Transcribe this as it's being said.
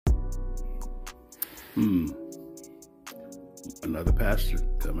Hmm. Another pastor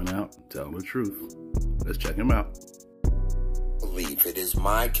coming out, telling the truth. Let's check him out. Believe it is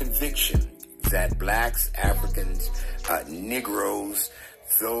my conviction that blacks, Africans, Negroes,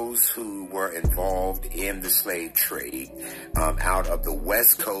 those who were involved in the slave trade out of the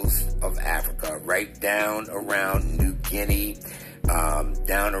west coast of Africa, right down around New Guinea,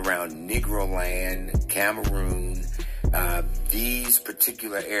 down around Negro land, Cameroon, these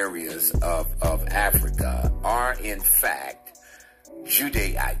particular areas of Africa are in fact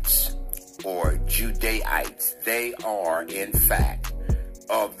Judaites or Judaites. They are in fact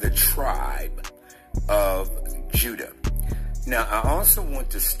of the tribe of Judah. Now, I also want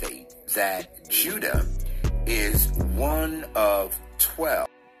to state that Judah is one of 12.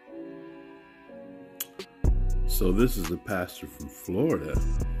 So this is a pastor from Florida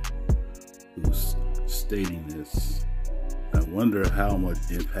who's stating this. I wonder how much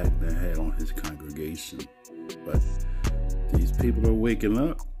impact that had on his congregation. But these people are waking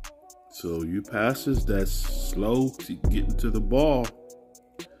up. So you pastors that's slow to getting to the ball,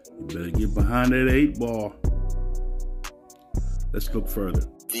 you better get behind that 8 ball. Let's look further.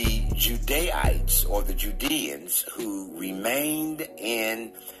 The Judaites or the Judeans who remained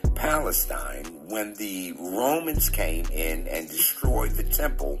in Palestine when the Romans came in and destroyed the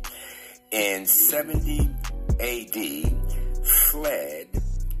temple in 70 AD fled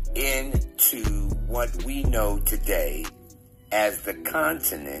into what we know today as the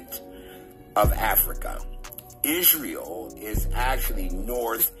continent of Africa. Israel is actually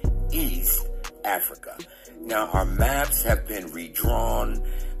northeast Africa. Now, our maps have been redrawn.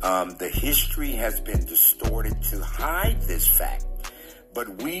 The history has been distorted to hide this fact.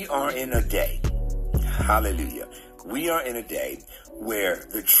 But we are in a day, hallelujah, we are in a day where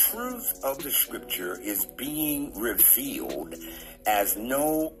the truth of the scripture is being revealed as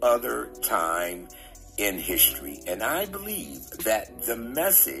no other time in history. And I believe that the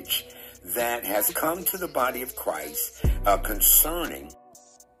message that has come to the body of Christ concerning.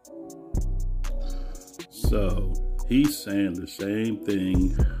 So he's saying the same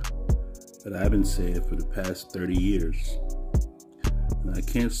thing that I've been saying for the past 30 years. And I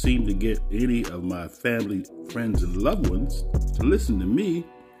can't seem to get any of my family, friends, and loved ones to listen to me.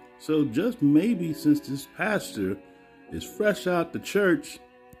 So just maybe since this pastor is fresh out the church,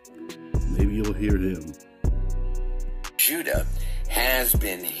 maybe you'll hear him. Judah has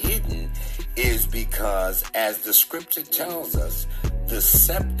been hidden is because, as the scripture tells us, the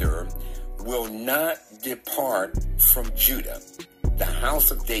scepter will not depart from Judah, the house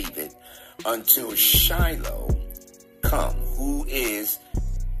of David, until Shiloh come, who is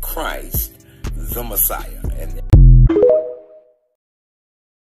Christ the Messiah. And